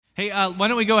Hey, why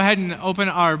don't we go ahead and open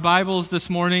our Bibles this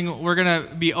morning? We're going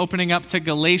to be opening up to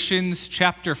Galatians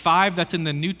chapter 5. That's in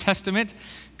the New Testament.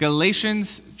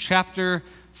 Galatians chapter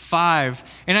 5.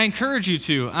 And I encourage you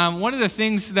to. One of the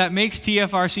things that makes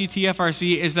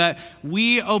TFRC is that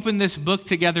we open this book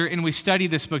together and we study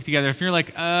this book together. If you're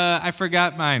like, I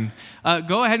forgot mine,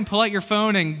 go ahead and pull out your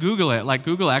phone and Google it. Like,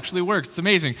 Google actually works. It's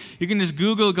amazing. You can just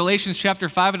Google Galatians chapter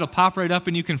 5. It'll pop right up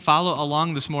and you can follow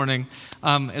along this morning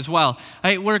as well.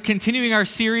 We're continuing our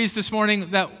series this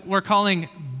morning that we're calling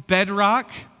Bedrock.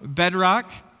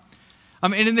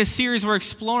 And in this series, we're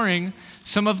exploring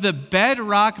some of the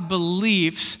bedrock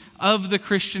beliefs of the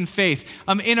Christian faith.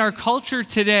 In our culture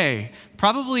today,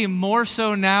 probably more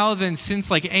so now than since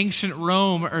like ancient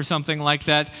Rome or something like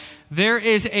that, there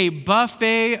is a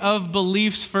buffet of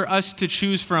beliefs for us to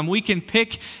choose from. We can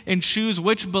pick and choose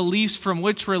which beliefs from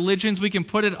which religions. We can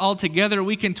put it all together.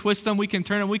 We can twist them. We can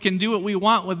turn them. We can do what we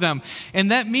want with them. And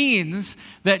that means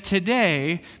that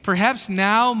today, perhaps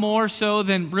now more so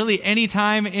than really any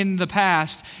time in the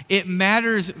past, it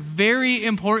matters very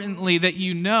importantly that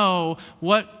you know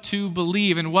what to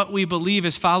believe and what we believe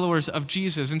as followers of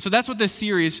Jesus. And so that's what this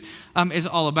series is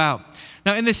all about.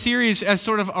 Now, in this series, as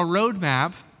sort of a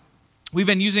roadmap, we've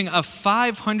been using a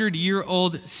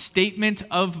 500-year-old statement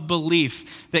of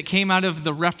belief that came out of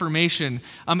the Reformation.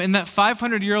 And that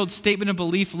 500-year-old statement of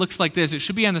belief looks like this. It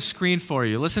should be on the screen for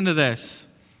you. Listen to this.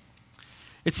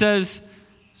 It says,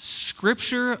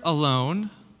 Scripture alone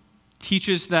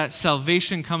teaches that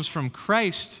salvation comes from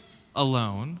Christ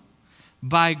alone,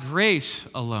 by grace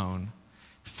alone,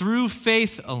 through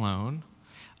faith alone,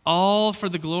 all for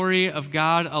the glory of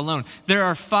God alone. There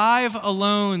are 5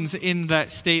 alones in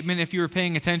that statement, if you were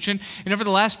paying attention. And over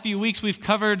the last few weeks, we've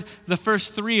covered the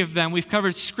first 3 of them. We've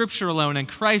covered Scripture alone and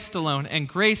Christ alone and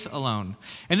grace alone.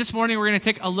 And this morning, we're going to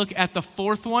take a look at the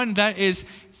 4th one. That is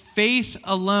faith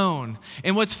alone.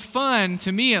 And what's fun,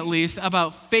 to me at least,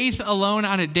 about faith alone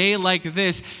on a day like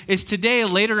this is today,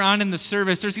 later on in the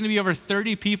service, there's going to be over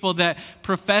 30 people that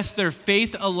profess their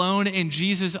faith alone in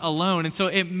Jesus alone. And so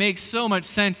it makes so much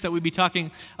sense that we'd be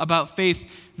talking about faith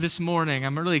this morning.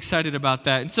 I'm really excited about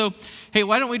that. And so, hey,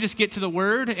 why don't we just get to the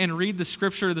Word and read the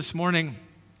Scripture this morning?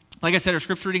 Like I said, our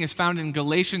scripture reading is found in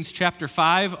Galatians chapter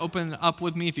 5. Open up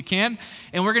with me if you can.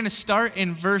 And we're going to start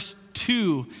in verse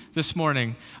 2 this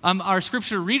morning. Our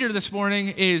scripture reader this morning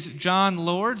is John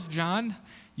Lord. John,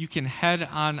 you can head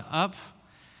on up.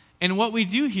 And what we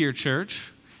do here,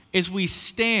 church, is we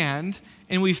stand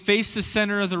and we face the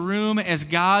center of the room as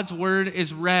God's word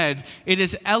is read. It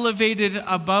is elevated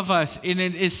above us and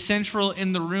it is central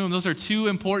in the room. Those are 2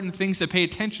 important things to pay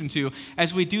attention to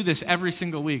as we do this every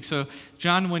single week. So,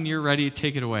 John, when you're ready,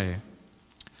 take it away.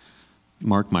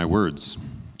 Mark my words.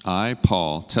 I,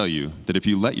 Paul, tell you that if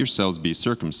you let yourselves be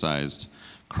circumcised,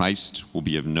 Christ will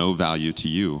be of no value to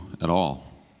you at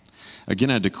all.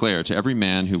 Again, I declare to every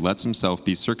man who lets himself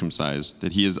be circumcised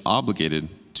that he is obligated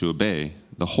to obey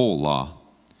the whole law.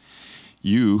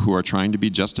 You who are trying to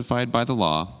be justified by the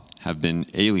law have been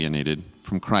alienated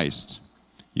from Christ.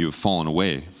 You have fallen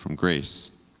away from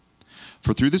grace.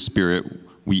 For through the Spirit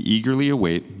we eagerly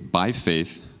await by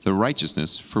faith the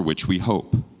righteousness for which we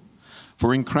hope.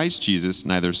 For in Christ Jesus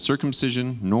neither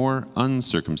circumcision nor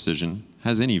uncircumcision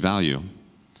has any value.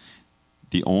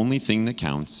 The only thing that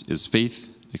counts is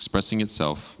faith expressing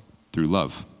itself through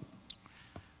love.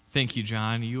 Thank you,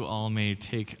 John. You all may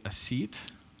take a seat.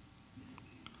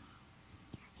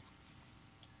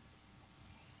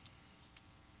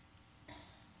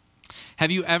 Have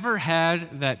you ever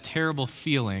had that terrible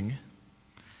feeling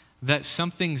that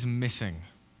something's missing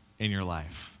in your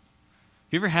life?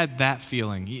 Have you ever had that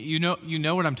feeling? You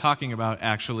know what I'm talking about,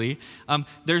 actually.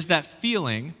 There's that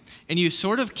feeling, and you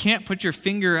sort of can't put your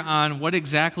finger on what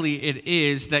exactly it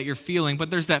is that you're feeling,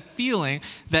 but there's that feeling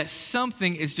that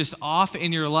something is just off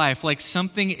in your life, like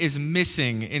something is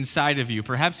missing inside of you.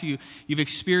 Perhaps you've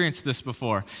experienced this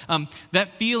before. That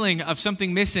feeling of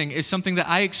something missing is something that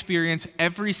I experience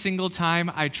every single time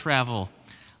I travel.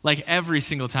 Like every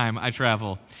single time I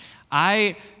travel.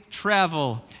 I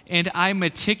travel, and I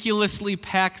meticulously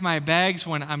pack my bags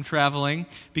when I'm traveling,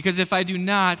 because if I do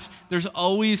not, there's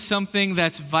always something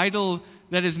that's vital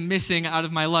that is missing out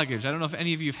of my luggage. I don't know if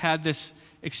any of you have had this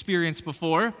experience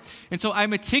before. And so I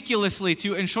meticulously,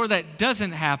 to ensure that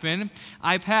doesn't happen,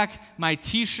 I pack my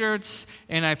t-shirts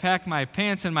and I pack my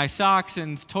pants and my socks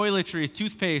and toiletries,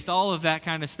 toothpaste, all of that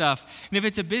kind of stuff. And if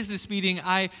it's a business meeting,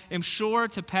 I am sure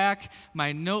to pack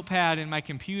my notepad and my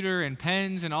computer and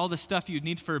pens and all the stuff you'd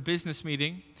need for a business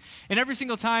meeting. And every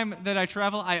single time that I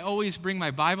travel, I always bring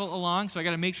my Bible along, so I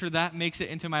got to make sure that makes it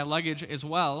into my luggage as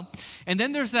well. And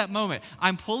then there's that moment.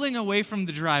 I'm pulling away from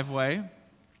the driveway,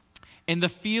 And the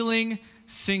feeling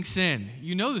sinks in.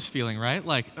 You know this feeling, right?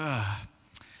 Like,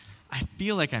 I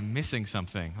feel like I'm missing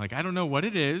something. Like, I don't know what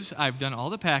it is. I've done all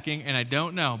the packing, and I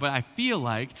don't know, but I feel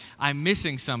like I'm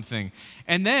missing something.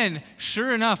 And then,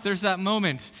 sure enough, there's that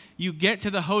moment. You get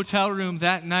to the hotel room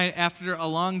that night after a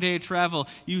long day of travel.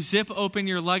 You zip open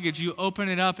your luggage. You open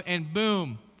it up, and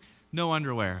boom, no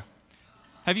underwear.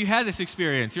 Have you had this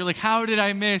experience? You're like, how did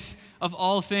I miss, of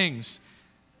all things?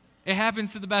 It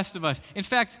happens to the best of us. In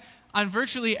fact, on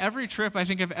virtually every trip I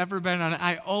think I've ever been on,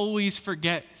 I always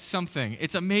forget something.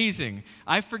 It's amazing.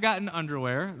 I've forgotten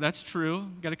underwear. That's true.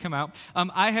 Got to come out.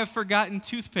 I have forgotten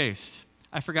toothpaste.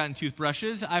 I've forgotten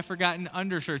toothbrushes. I've forgotten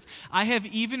undershirts. I have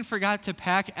even forgot to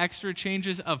pack extra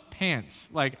changes of pants.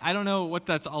 Like, I don't know what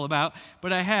that's all about,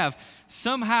 but I have.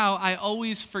 Somehow, I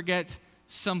always forget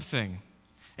something.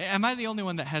 Am I the only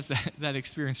one that has that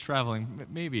experience traveling?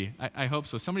 Maybe. I hope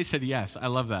so. Somebody said yes. I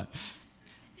love that.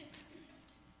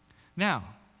 Now,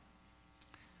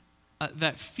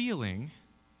 that feeling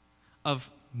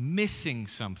of missing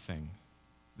something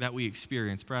that we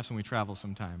experience, perhaps when we travel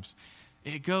sometimes,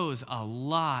 it goes a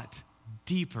lot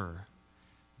deeper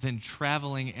than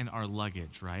traveling in our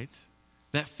luggage, right?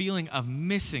 That feeling of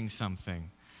missing something.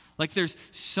 Like there's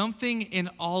something in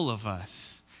all of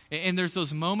us. And there's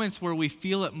those moments where we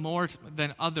feel it more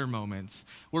than other moments,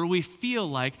 where we feel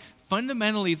like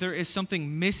fundamentally there is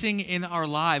something missing in our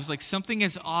lives, like something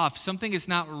is off, something is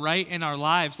not right in our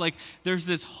lives, like there's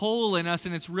this hole in us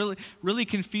and it's really, really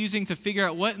confusing to figure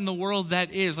out what in the world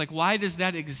that is. Like, why does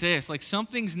that exist? Like,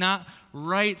 something's not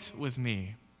right with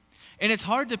me. And it's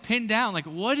hard to pin down, like,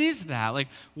 what is that? Like,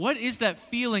 what is that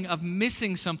feeling of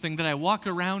missing something that I walk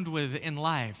around with in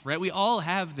life, right? We all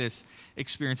have this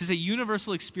experience. It's a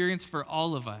universal experience for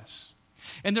all of us.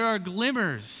 And there are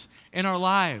glimmers in our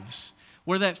lives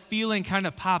where that feeling kind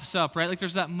of pops up, right? Like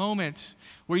there's that moment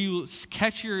where you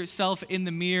catch yourself in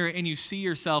the mirror and you see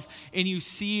yourself and you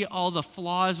see all the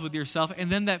flaws with yourself, and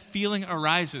then that feeling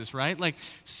arises, right? Like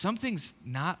something's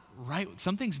not right,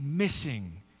 something's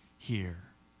missing here.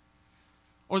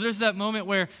 Or there's that moment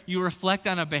where you reflect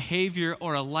on a behavior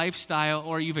or a lifestyle,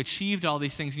 or you've achieved all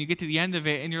these things and you get to the end of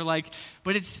it and you're like,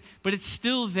 but it's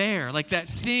still there. Like that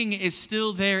thing is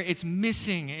still there. It's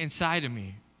missing inside of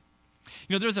me.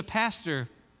 You know, there was a pastor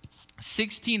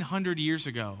 1,600 years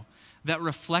ago that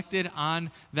reflected on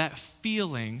that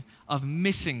feeling of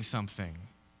missing something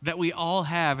that we all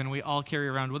have and we all carry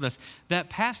around with us. That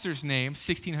pastor's name,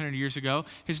 1,600 years ago,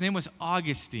 his name was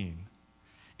Augustine.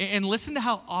 And listen to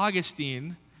how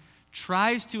Augustine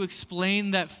tries to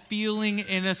explain that feeling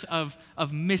in us of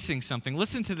missing something.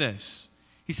 Listen to this.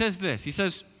 He says this. He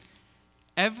says,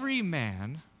 every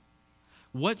man,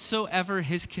 whatsoever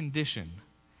his condition,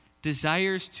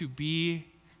 desires to be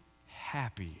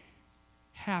happy.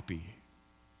 Happy.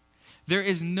 There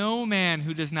is no man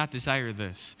who does not desire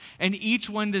this, and each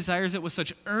one desires it with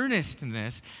such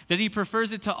earnestness that he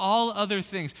prefers it to all other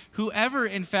things. Whoever,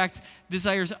 in fact,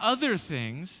 desires other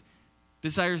things,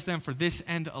 desires them for this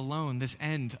end alone, this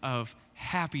end of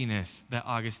happiness that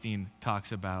Augustine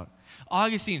talks about.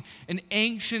 Augustine, an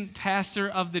ancient pastor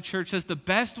of the church, says the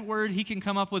best word he can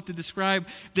come up with to describe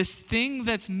this thing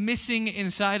that's missing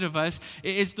inside of us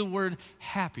is the word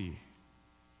happy.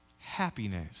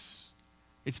 Happiness.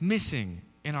 It's missing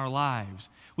in our lives.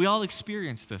 We all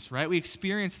experience this, right? We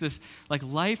experience this, like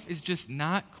life is just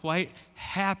not quite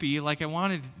happy like I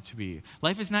wanted it to be.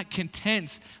 Life is not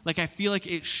content like I feel like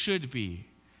it should be.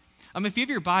 If you have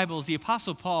your Bibles, the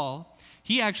Apostle Paul,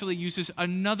 he actually uses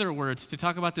another word to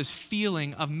talk about this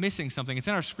feeling of missing something. It's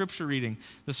in our scripture reading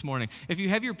this morning. If you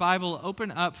have your Bible,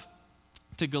 open up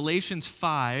to Galatians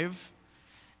 5,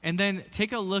 and then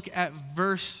take a look at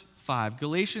verse 5.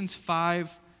 Galatians 5.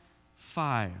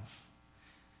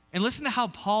 And listen to how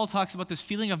Paul talks about this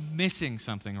feeling of missing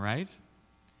something, right?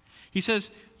 He says,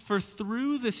 for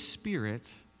through the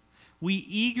Spirit, we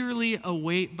eagerly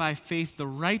await by faith the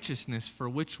righteousness for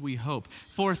which we hope.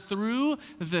 For through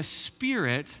the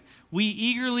Spirit, we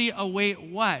eagerly await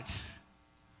what?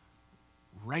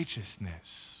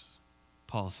 Righteousness,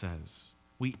 Paul says.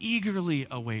 We eagerly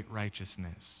await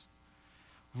righteousness.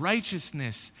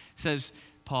 Righteousness, says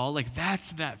Paul, like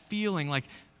that's that feeling, like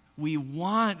we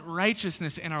want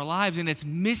righteousness in our lives, and it's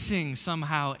missing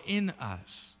somehow in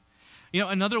us. You know,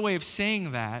 another way of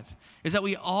saying that is that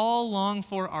we all long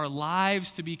for our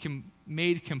lives to be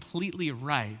made completely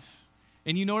right.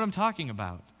 And you know what I'm talking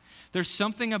about. There's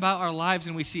something about our lives,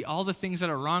 and we see all the things that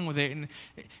are wrong with it,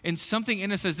 and something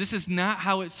in us says, this is not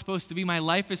how it's supposed to be. My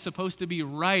life is supposed to be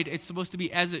right. It's supposed to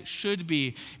be as it should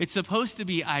be. It's supposed to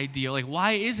be ideal. Like,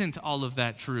 why isn't all of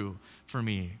that true for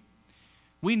me?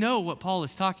 We know what Paul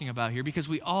is talking about here because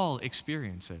we all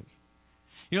experience it.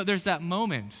 There's that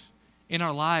moment in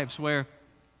our lives where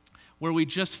we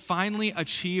just finally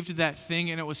achieved that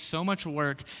thing, and it was so much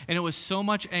work, and it was so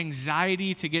much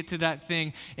anxiety to get to that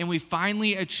thing, and we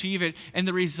finally achieve it, and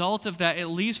the result of that, at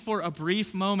least for a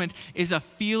brief moment, is a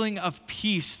feeling of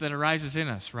peace that arises in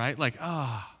us, right? Like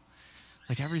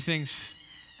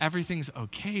everything's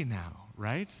okay now,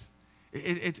 right?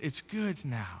 It's good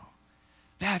now.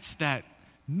 That's that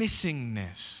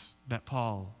missingness that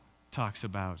Paul talks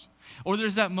about. Or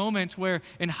there's that moment where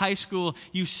in high school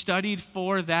you studied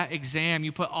for that exam,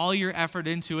 you put all your effort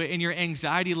into it, and your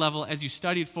anxiety level as you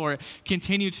studied for it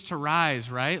continued to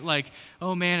rise, right? Like,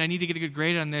 oh man, I need to get a good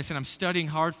grade on this, and I'm studying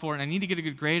hard for it, and I need to get a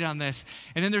good grade on this.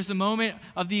 And then there's the moment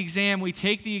of the exam, we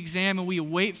take the exam and we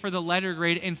wait for the letter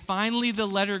grade, and finally the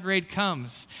letter grade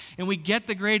comes, and we get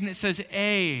the grade and it says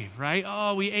A, right?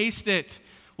 Oh, we aced it.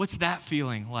 What's that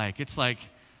feeling like? It's like,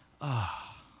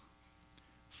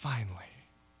 finally.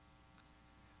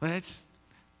 Well,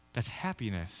 that's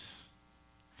happiness.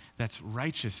 That's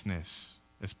righteousness,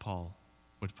 as Paul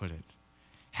would put it.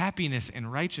 Happiness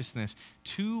and righteousness,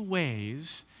 two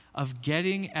ways of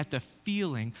getting at the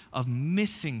feeling of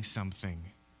missing something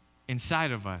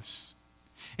inside of us.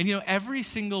 And every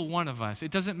single one of us, it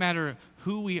doesn't matter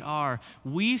who we are,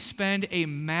 we spend a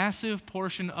massive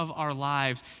portion of our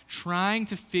lives trying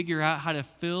to figure out how to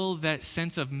fill that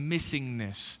sense of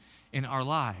missingness in our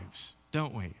lives,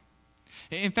 don't we?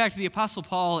 In fact, the Apostle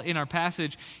Paul in our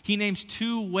passage, he names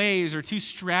two ways or two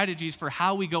strategies for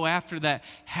how we go after that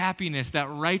happiness, that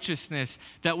righteousness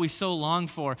that we so long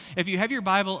for. If you have your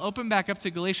Bible, open back up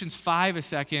to Galatians 5 a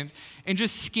second and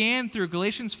just scan through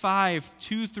Galatians 5,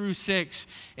 2 through 6,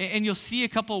 and you'll see a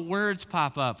couple words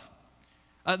pop up.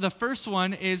 The first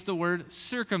one is the word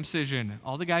circumcision.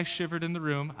 All the guys shivered in the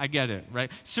room. I get it,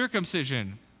 right?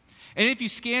 Circumcision. And if you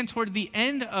scan toward the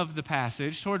end of the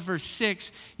passage, toward verse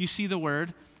 6, you see the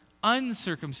word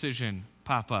uncircumcision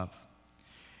pop up.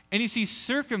 And you see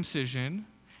circumcision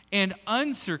and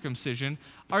uncircumcision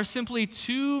are simply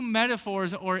two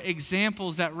metaphors or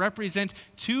examples that represent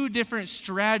two different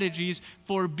strategies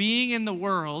for being in the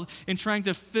world and trying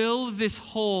to fill this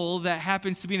hole that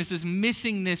happens to be in us, this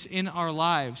missingness in our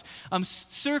lives.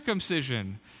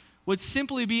 Circumcision would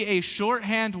simply be a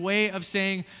shorthand way of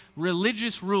saying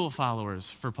religious rule followers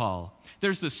for Paul.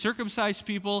 There's the circumcised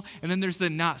people, and then there's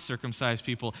the not circumcised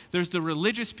people. There's the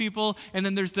religious people, and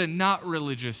then there's the not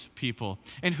religious people.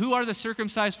 And who are the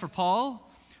circumcised for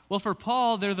Paul? Well, for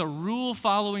Paul, they're the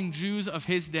rule-following Jews of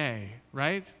his day,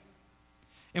 right?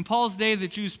 In Paul's day, the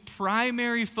Jews'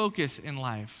 primary focus in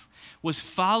life was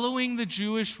following the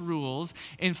Jewish rules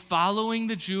and following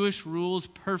the Jewish rules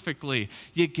perfectly.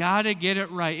 You gotta get it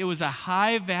right. It was a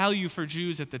high value for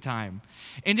Jews at the time.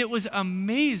 And it was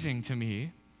amazing to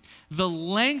me the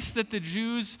lengths that the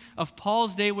Jews of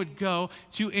Paul's day would go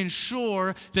to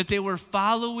ensure that they were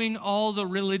following all the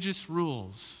religious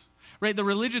rules. Right? The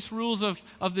religious rules of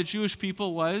the Jewish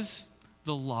people was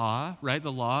the law, right?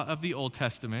 The law of the Old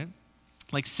Testament,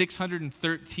 like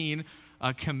 613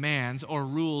 commands or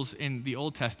rules in the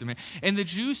Old Testament. And the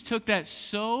Jews took that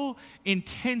so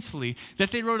intensely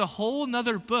that they wrote a whole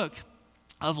nother book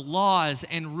of laws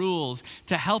and rules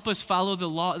to help us follow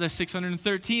the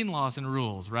 613 laws and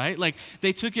rules, right? Like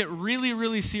they took it really,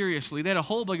 really seriously. They had a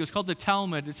whole book, it was called the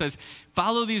Talmud. It says,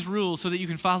 follow these rules so that you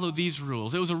can follow these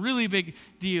rules. It was a really big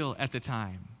deal at the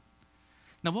time.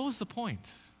 Now, what was the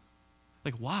point?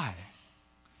 Like, why?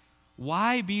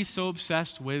 Why be so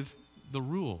obsessed with the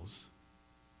rules?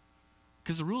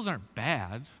 Because the rules aren't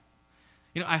bad.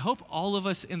 I hope all of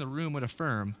us in the room would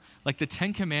affirm, like, the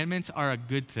 10 Commandments are a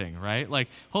good thing, right? Like,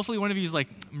 hopefully one of you is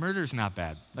like, murder's not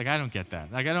bad. Like, I don't get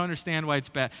that. Like, I don't understand why it's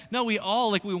bad. No, we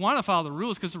all, we want to follow the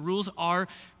rules because the rules are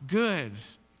good.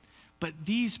 But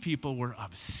these people were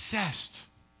obsessed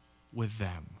with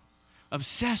them,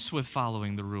 obsessed with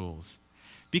following the rules.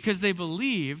 Because they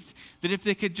believed that if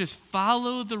they could just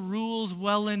follow the rules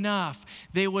well enough,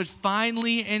 they would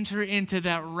finally enter into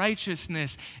that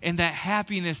righteousness and that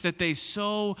happiness that they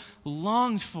so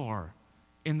longed for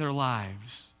in their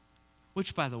lives.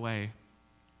 Which, by the way,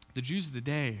 the Jews of the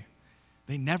day,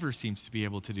 they never seemed to be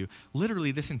able to do.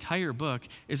 Literally, this entire book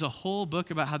is a whole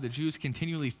book about how the Jews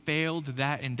continually failed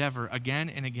that endeavor again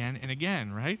and again and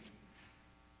again, right?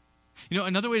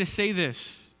 Another way to say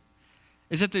this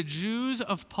is that the Jews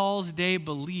of Paul's day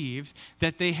believed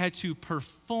that they had to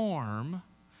perform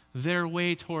their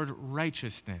way toward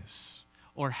righteousness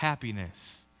or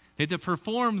happiness. They had to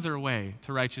perform their way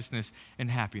to righteousness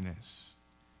and happiness.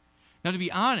 Now, to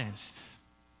be honest,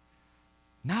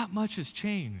 not much has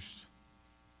changed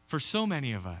for so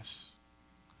many of us.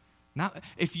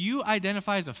 If you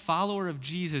identify as a follower of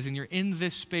Jesus and you're in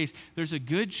this space, there's a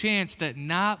good chance that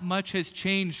not much has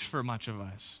changed for much of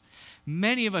us.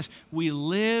 Many of us, we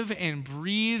live and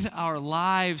breathe our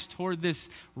lives toward this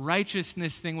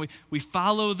righteousness thing. We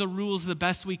follow the rules the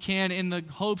best we can in the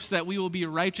hopes that we will be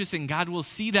righteous and God will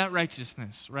see that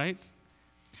righteousness, right?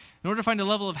 In order to find a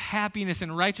level of happiness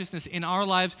and righteousness in our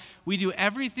lives, we do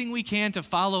everything we can to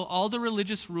follow all the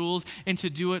religious rules and to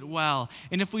do it well.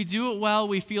 And if we do it well,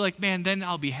 we feel like, man, then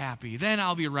I'll be happy. Then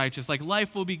I'll be righteous. Like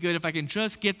life will be good if I can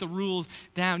just get the rules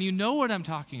down. You know what I'm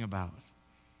talking about.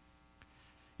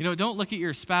 You know, don't look at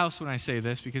your spouse when I say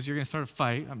this because you're going to start a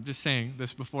fight. I'm just saying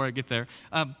this before I get there.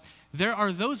 There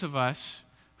are those of us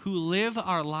who live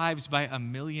our lives by a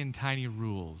million tiny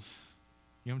rules.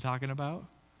 You know what I'm talking about?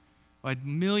 A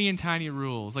million tiny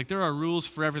rules. Like there are rules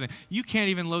for everything. You can't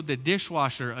even load the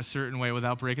dishwasher a certain way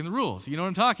without breaking the rules. You know what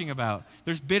I'm talking about?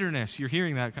 There's bitterness. You're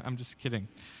hearing that. I'm just kidding.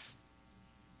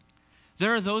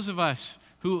 There are those of us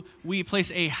who we place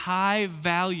a high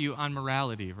value on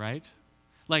morality, right?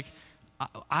 Like,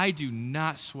 I do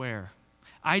not swear.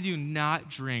 I do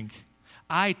not drink.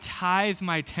 I tithe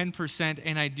my 10%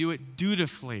 and I do it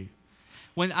dutifully.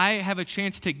 When I have a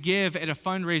chance to give at a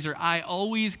fundraiser, I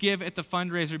always give at the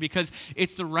fundraiser because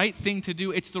it's the right thing to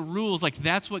do. It's the rules. Like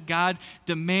that's what God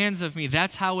demands of me.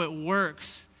 That's how it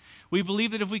works. We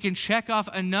believe that if we can check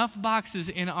off enough boxes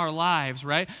in our lives,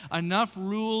 right, enough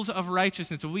rules of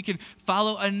righteousness, if we can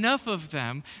follow enough of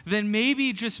them, then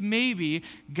maybe, just maybe,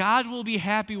 God will be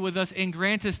happy with us and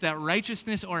grant us that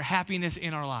righteousness or happiness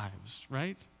in our lives,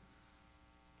 right?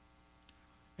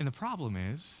 And the problem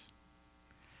is,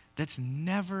 that's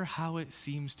never how it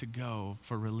seems to go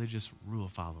for religious rule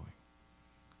following.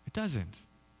 It doesn't.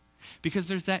 Because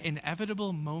there's that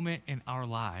inevitable moment in our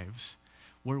lives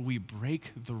where we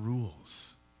break the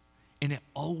rules. And it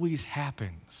always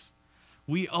happens.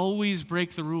 We always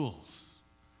break the rules.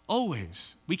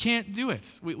 Always. We can't do it.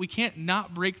 We can't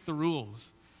not break the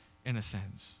rules, in a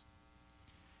sense.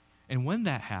 And when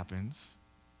that happens,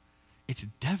 it's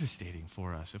devastating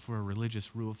for us if we're a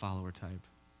religious rule follower type.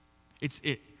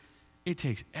 It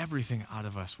takes everything out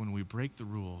of us when we break the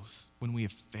rules, when we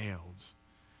have failed,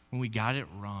 when we got it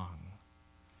wrong.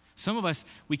 Some of us,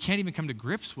 we can't even come to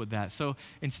grips with that. So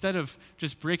instead of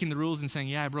just breaking the rules and saying,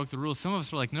 yeah, I broke the rules, some of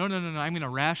us are like, no, I'm going to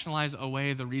rationalize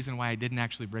away the reason why I didn't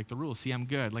actually break the rules. See, I'm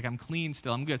good. Like I'm clean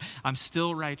still. I'm good. I'm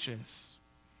still righteous.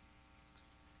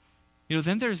 You know,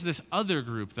 then there's this other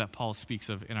group that Paul speaks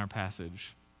of in our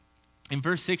passage. In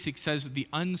verse 6, he says, the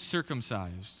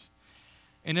uncircumcised.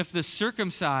 And if the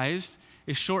circumcised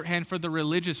is shorthand for the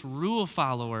religious rule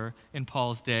follower in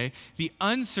Paul's day, the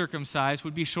uncircumcised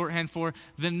would be shorthand for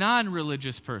the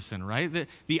non-religious person, right?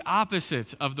 The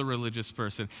opposite of the religious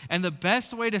person. And the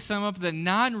best way to sum up the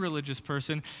non-religious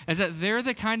person is that they're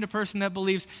the kind of person that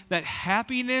believes that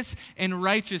happiness and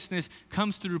righteousness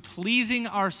comes through pleasing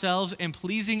ourselves and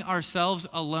pleasing ourselves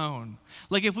alone.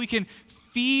 Like if we can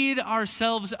feed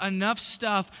ourselves enough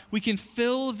stuff, we can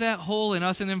fill that hole in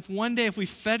us. And then one day, if we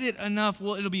fed it enough,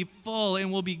 it'll be full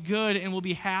and we'll be good and we'll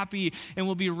be happy and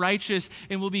we'll be righteous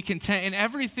and we'll be content and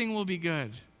everything will be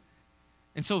good.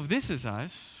 And so if this is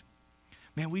us,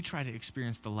 man, we try to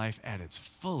experience the life at its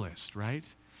fullest, right?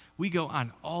 We go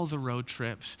on all the road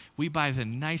trips. We buy the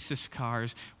nicest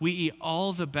cars. We eat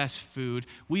all the best food.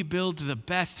 We build the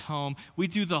best home. We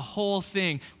do the whole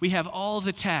thing. We have all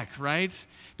the tech, right?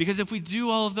 Because if we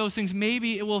do all of those things,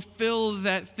 maybe it will fill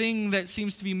that thing that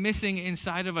seems to be missing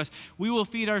inside of us. We will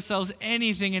feed ourselves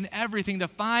anything and everything to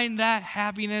find that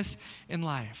happiness in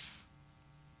life.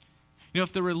 You know,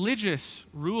 if the religious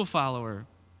rule follower,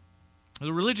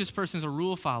 the religious person is a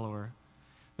rule follower,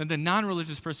 then the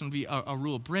non-religious person would be a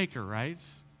rule breaker, right?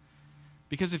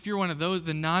 Because if you're one of those,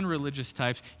 the non-religious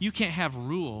types, you can't have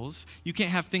rules. You can't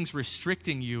have things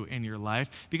restricting you in your life.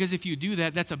 Because if you do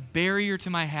that, that's a barrier to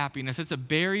my happiness. It's a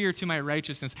barrier to my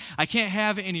righteousness. I can't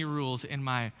have any rules in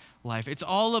my life. It's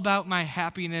all about my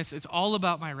happiness. It's all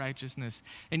about my righteousness.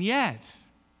 And yet,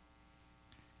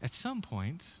 at some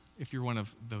point, if you're one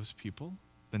of those people,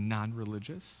 the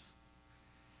non-religious,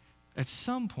 at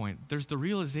some point, there's the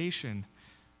realization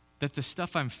that the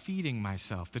stuff I'm feeding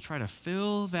myself to try to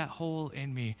fill that hole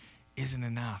in me isn't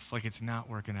enough, like it's not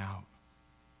working out.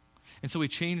 And so we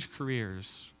change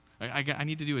careers. I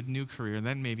need to do a new career, and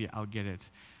then maybe I'll get it.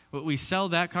 But we sell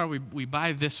that car, we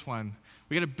buy this one.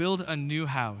 We got to build a new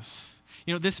house.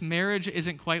 You know, this marriage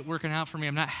isn't quite working out for me.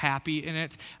 I'm not happy in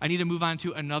it. I need to move on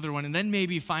to another one, and then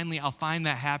maybe finally I'll find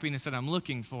that happiness that I'm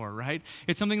looking for, right?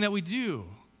 It's something that we do.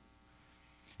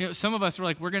 You know, some of us are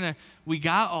like, we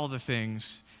got all the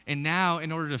things, And now,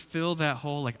 in order to fill that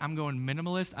hole, like I'm going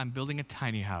minimalist, I'm building a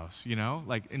tiny house,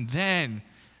 and then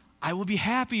I will be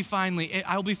happy finally.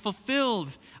 I will be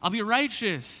fulfilled. I'll be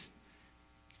righteous.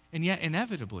 And yet,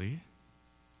 inevitably,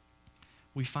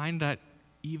 we find that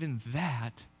even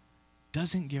that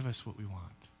doesn't give us what we want.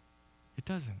 It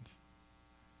doesn't.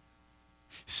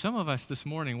 Some of us this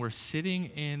morning, we're sitting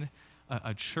in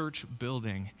a church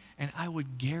building, and I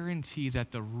would guarantee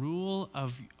that the rule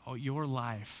of your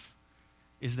life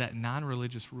is that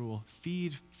non-religious rule: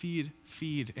 feed, feed,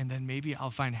 feed, and then maybe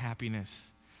I'll find happiness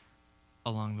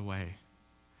along the way.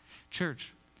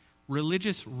 Church,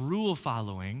 religious rule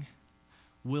following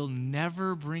will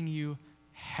never bring you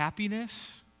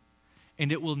happiness,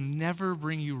 and it will never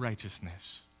bring you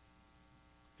righteousness.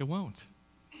 It won't.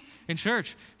 In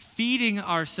church, feeding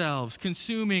ourselves,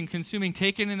 consuming,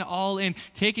 taking it all in,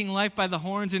 taking life by the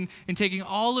horns and taking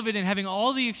all of it and having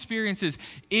all the experiences,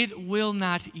 it will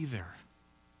not either.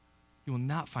 You will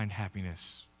not find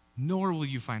happiness, nor will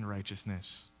you find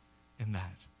righteousness in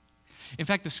that. In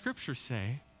fact, the scriptures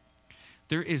say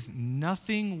there is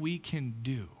nothing we can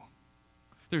do.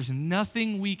 There's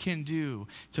nothing we can do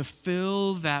to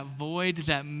fill that void,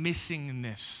 that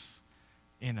missingness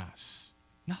in us.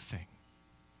 Nothing.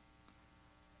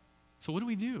 So what do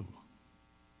we do?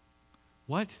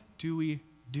 What do we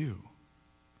do?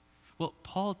 Well,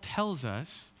 Paul tells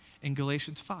us in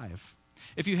Galatians 5.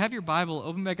 If you have your Bible,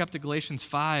 open back up to Galatians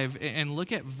 5 and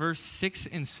look at verse 6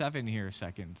 and 7 here a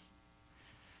second.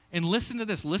 And listen to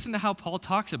this. Listen to how Paul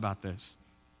talks about this.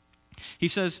 He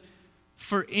says,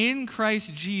 "For in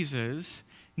Christ Jesus,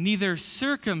 neither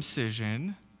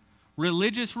circumcision,"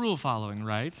 religious rule following,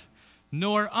 right,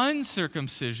 "nor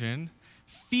uncircumcision,"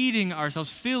 feeding ourselves,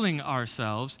 filling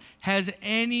ourselves, has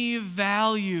any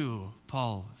value,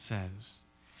 Paul says.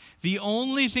 The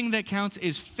only thing that counts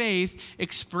is faith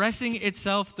expressing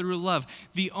itself through love.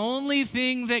 The only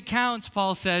thing that counts,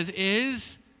 Paul says,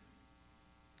 is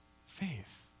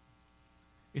faith.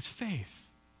 It's faith.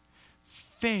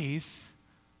 Faith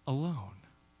alone.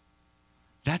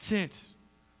 That's it.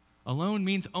 Alone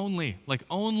means only, like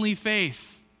only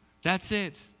faith. That's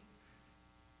it.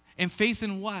 And faith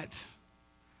in what?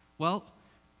 Well,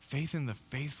 faith in the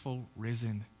faithful,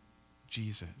 risen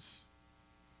Jesus.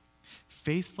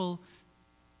 Faithful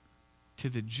to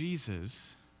the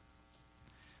Jesus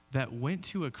that went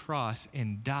to a cross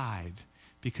and died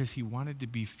because he wanted to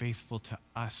be faithful to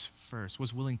us first,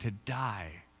 was willing to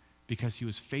die because he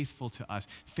was faithful to us.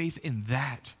 Faith in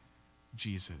that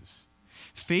Jesus.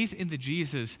 Faith in the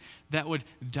Jesus that would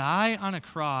die on a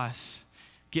cross,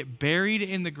 get buried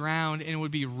in the ground, and would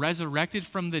be resurrected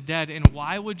from the dead. And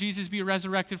why would Jesus be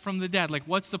resurrected from the dead? Like,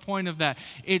 what's the point of that?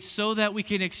 It's so that we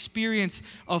can experience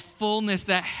a fullness,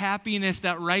 that happiness,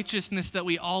 that righteousness that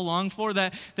we all long for,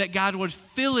 that God would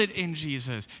fill it in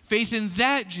Jesus. Faith in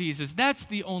that Jesus, that's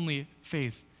the only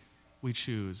faith we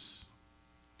choose.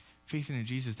 Faith in a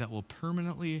Jesus that will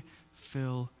permanently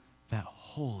fill that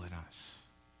hole in us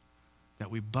that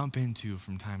we bump into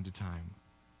from time to time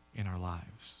in our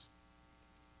lives.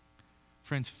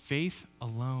 Friends, faith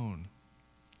alone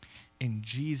in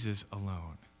Jesus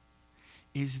alone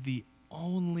is the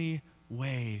only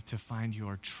way to find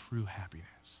your true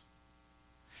happiness.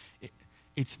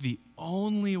 It's the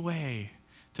only way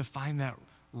to find that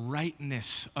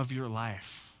rightness of your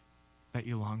life that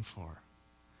you long for.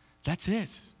 That's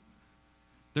it.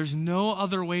 There's no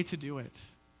other way to do it.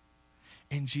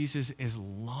 And Jesus is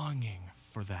longing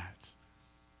for that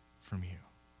from you.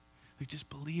 Like, just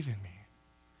believe in me.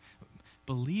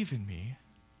 Believe in me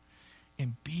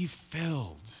and be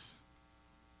filled,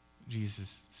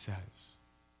 Jesus says.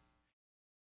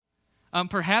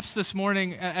 Perhaps this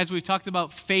morning, as we've talked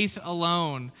about faith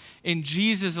alone, in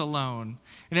Jesus alone,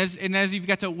 and as you've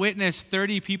got to witness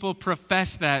 30 people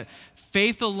profess that,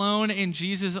 faith alone in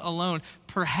Jesus alone,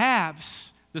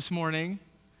 perhaps this morning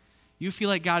you feel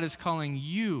like God is calling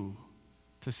you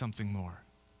to something more.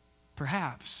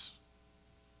 Perhaps.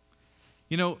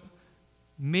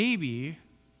 Maybe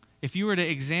if you were to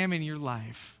examine your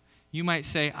life, you might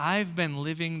say, I've been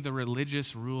living the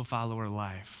religious rule follower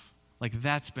life. Like,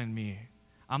 that's been me.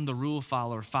 I'm the rule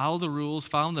follower. Follow the rules,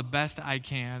 follow them the best I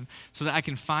can so that I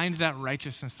can find that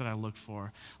righteousness that I look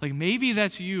for. Like, maybe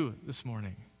that's you this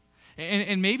morning.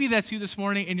 And maybe that's you this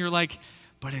morning and you're like,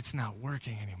 but it's not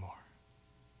working anymore.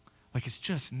 Like, it's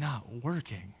just not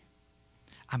working.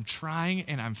 I'm trying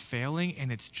and I'm failing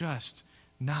and it's just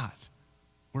not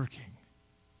working.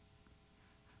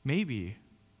 Maybe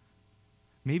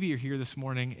you're here this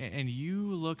morning and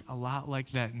you look a lot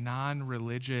like that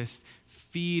non-religious,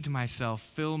 feed myself,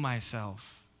 fill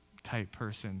myself type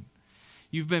person.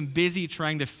 You've been busy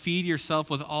trying to feed yourself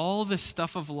with all the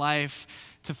stuff of life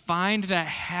to find that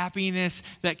happiness,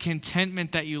 that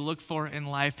contentment that you look for in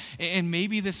life. And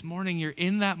maybe this morning you're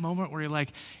in that moment where you're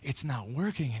like, it's not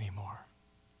working anymore.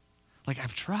 Like,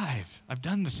 I've tried, I've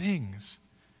done the things,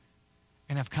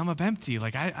 and I've come up empty.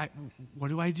 Like, what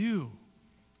do I do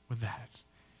with that?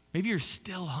 Maybe you're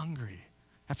still hungry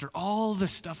after all the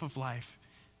stuff of life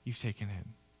you've taken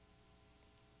in.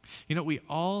 You know, we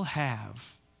all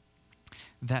have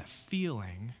that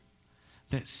feeling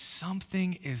that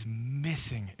something is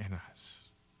missing in us.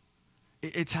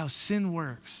 It's how sin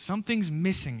works. Something's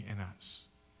missing in us.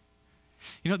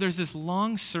 You know, there's this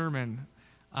long sermon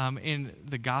in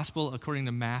the Gospel according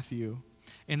to Matthew,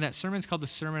 and that sermon's called the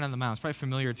Sermon on the Mount. It's probably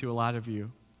familiar to a lot of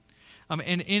you.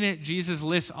 And in it, Jesus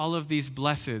lists all of these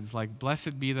blesseds, like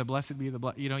blessed be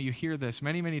the, you know, you hear this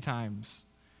many, many times.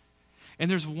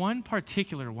 And there's one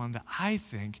particular one that I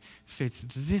think fits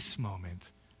this moment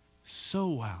so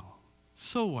well.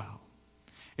 So well.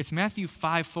 It's Matthew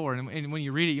 5:4, and when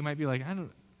you read it, you might be like, I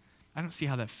don't see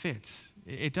how that fits.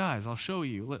 It does. I'll show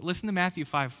you. Listen to Matthew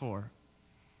 5:4.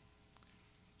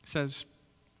 It says,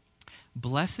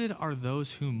 "Blessed are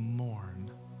those who mourn,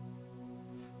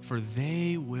 for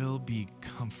they will be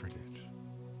comforted."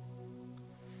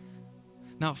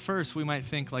 Now, first, we might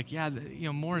think like, yeah, you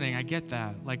know, mourning, I get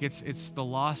that. Like, it's the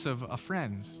loss of a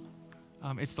friend.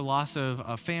 It's the loss of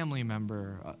a family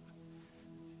member.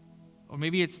 Or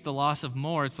maybe it's the loss of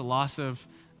it's the loss of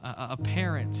a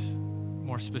parent,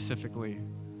 more specifically.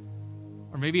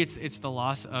 Or maybe it's the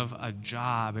loss of a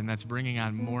job, and that's bringing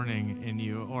on mourning in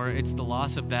you. Or it's the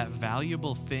loss of that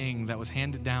valuable thing that was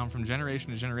handed down from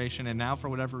generation to generation, and now for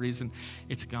whatever reason,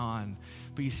 it's gone.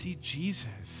 But you see,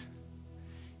 Jesus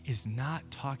is not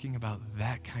talking about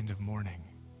that kind of mourning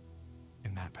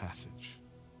in that passage.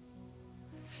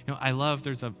 You know, I love,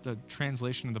 there's the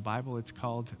translation of the Bible, it's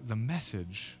called The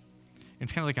Message.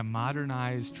 It's kind of like a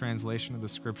modernized translation of the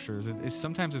scriptures. It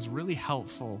sometimes is really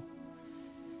helpful.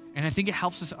 And I think it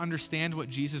helps us understand what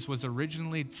Jesus was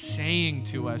originally saying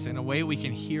to us in a way we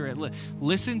can hear it.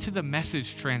 Listen to the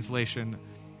Message translation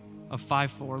of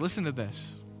 5:4. Listen to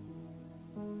this.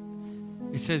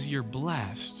 It says, "You're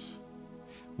blessed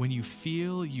when you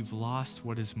feel you've lost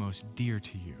what is most dear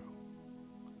to you.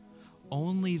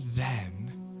 Only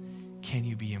then can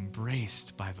you be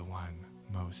embraced by the one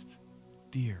most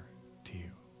dear to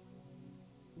you."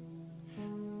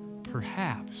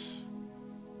 Perhaps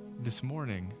this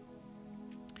morning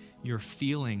you're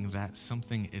feeling that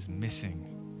something is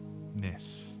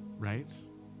missingness, right?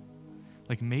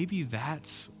 Like maybe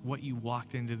that's what you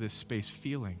walked into this space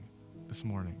feeling this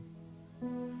morning.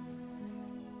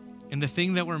 And the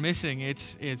thing that we're missing,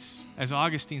 it's as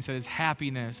Augustine said, it's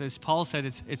happiness. As Paul said,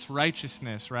 it's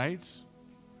righteousness, right?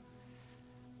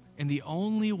 And the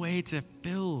only way to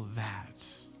fill that,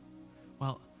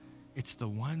 well, it's the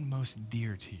one most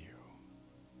dear to you.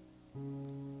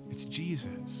 It's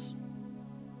Jesus.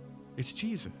 It's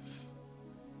Jesus.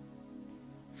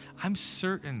 I'm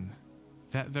certain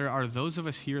that there are those of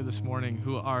us here this morning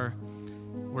who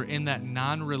we're in that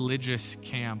non-religious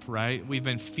camp, right? We've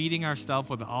been feeding ourselves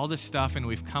with all this stuff and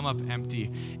we've come up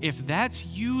empty. If that's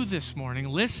you this morning,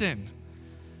 listen.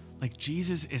 Like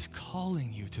Jesus is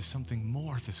calling you to something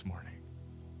more this morning.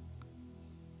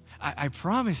 I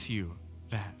promise you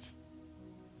that.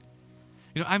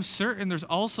 You know, I'm certain there's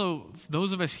also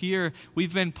those of us here,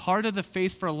 we've been part of the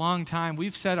faith for a long time.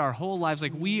 We've said our whole lives,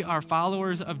 like we are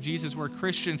followers of Jesus, we're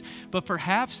Christians. But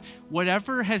perhaps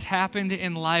whatever has happened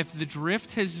in life, the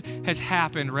drift has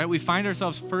happened, right? We find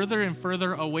ourselves further and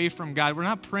further away from God. We're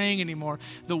not praying anymore.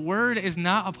 The Word is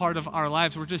not a part of our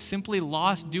lives. We're just simply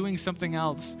lost doing something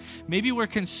else. Maybe we're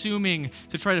consuming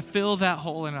to try to fill that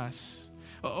hole in us.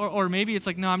 Or maybe it's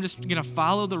like, no, I'm just going to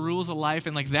follow the rules of life,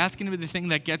 and like that's going to be the thing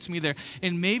that gets me there.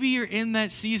 And maybe you're in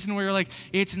that season where you're like,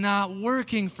 it's not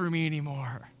working for me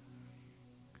anymore.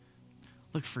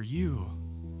 Look, for you,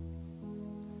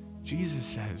 Jesus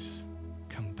says,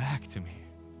 come back to me.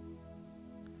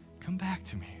 Come back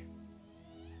to me.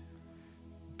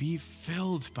 Be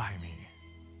filled by me.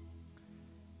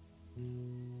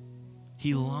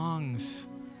 He longs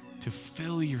to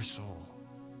fill your soul.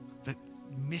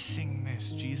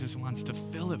 Missingness, Jesus wants to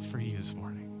fill it for you this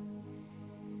morning.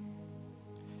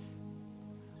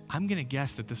 I'm going to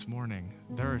guess that this morning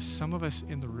there are some of us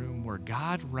in the room where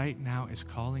God right now is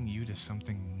calling you to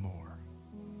something more.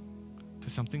 To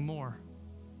something more.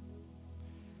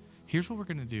 Here's what we're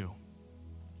going to do.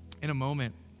 In a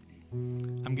moment,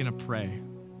 I'm going to pray.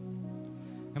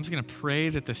 I'm just going to pray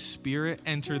that the Spirit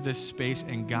enter this space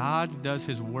and God does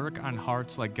His work on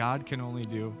hearts like God can only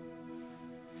do.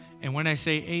 And when I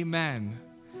say amen,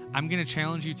 I'm going to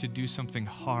challenge you to do something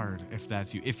hard if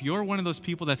that's you. If you're one of those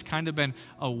people that's kind of been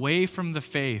away from the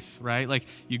faith, right? Like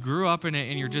you grew up in it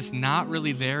and you're just not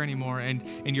really there anymore and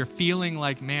you're feeling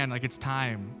like, man, like it's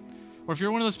time. Or if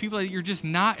you're one of those people that you're just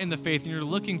not in the faith and you're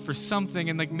looking for something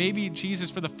and like maybe Jesus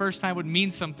for the first time would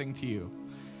mean something to you.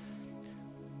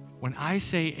 When I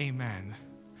say amen,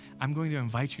 I'm going to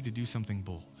invite you to do something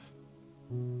bold.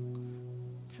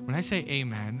 When I say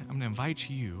amen, I'm going to invite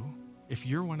you, if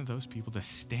you're one of those people, to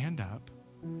stand up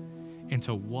and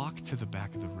to walk to the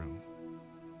back of the room.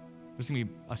 There's going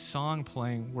to be a song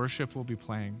playing, worship will be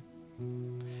playing.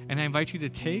 And I invite you to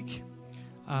take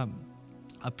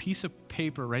a piece of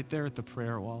paper right there at the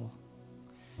prayer wall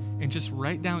and just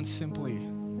write down simply,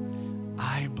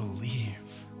 I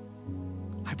believe.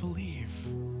 I believe.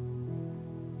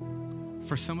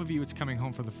 For some of you, it's coming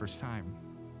home for the first time.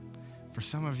 For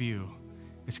some of you,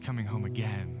 it's coming home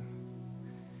again.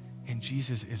 And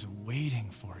Jesus is waiting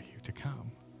for you to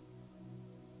come.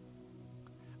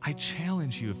 I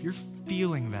challenge you, if you're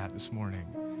feeling that this morning,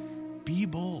 be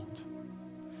bold.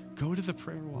 Go to the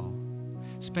prayer wall.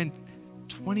 Spend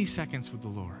 20 seconds with the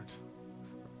Lord.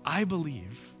 I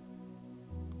believe.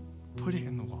 Put it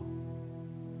in the wall.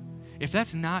 If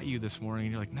that's not you this morning,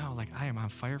 and you're like, no, like I am on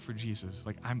fire for Jesus.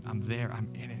 Like I'm there, I'm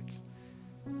in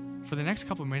it. For the next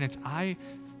couple of minutes, I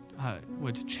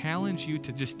would challenge you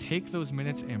to just take those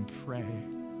minutes and pray.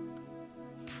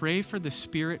 Pray for the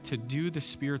Spirit to do the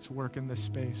Spirit's work in this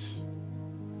space.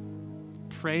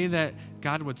 Pray that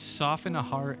God would soften a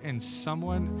heart and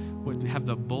someone would have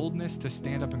the boldness to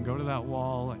stand up and go to that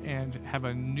wall and have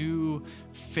a new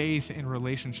faith and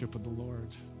relationship with the Lord.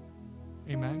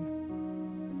 Amen?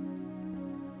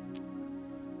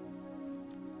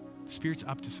 The Spirit's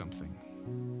up to something.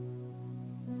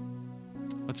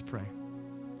 Let's pray.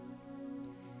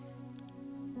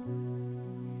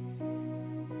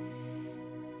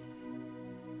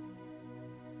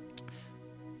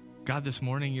 God, this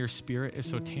morning, your Spirit is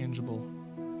so tangible.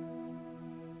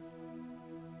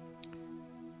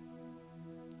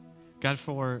 God,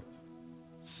 for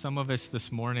some of us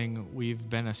this morning, we've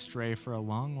been astray for a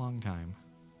long, long time.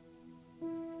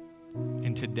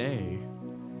 And today,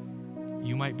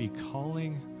 you might be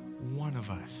calling one of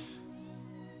us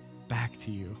back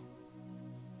to you.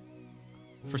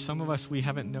 For some of us, we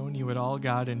haven't known you at all,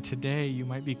 God, and today you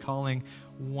might be calling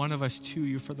one of us to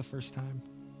you for the first time.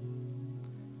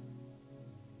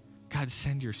 God,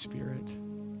 send your Spirit.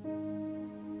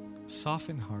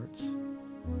 Soften hearts.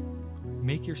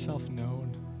 Make yourself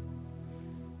known.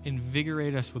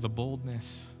 Invigorate us with a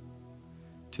boldness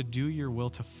to do your will,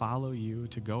 to follow you,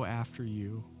 to go after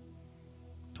you,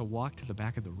 to walk to the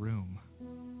back of the room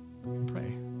and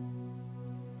pray.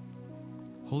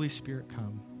 Holy Spirit,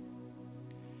 come.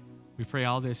 We pray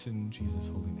all this in Jesus'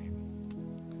 holy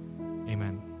name.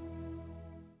 Amen.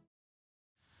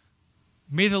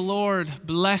 May the Lord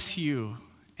bless you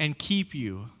and keep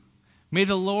you. May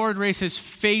the Lord raise his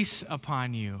face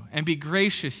upon you and be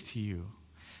gracious to you.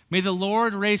 May the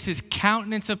Lord raise his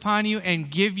countenance upon you and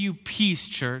give you peace,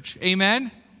 church. Amen.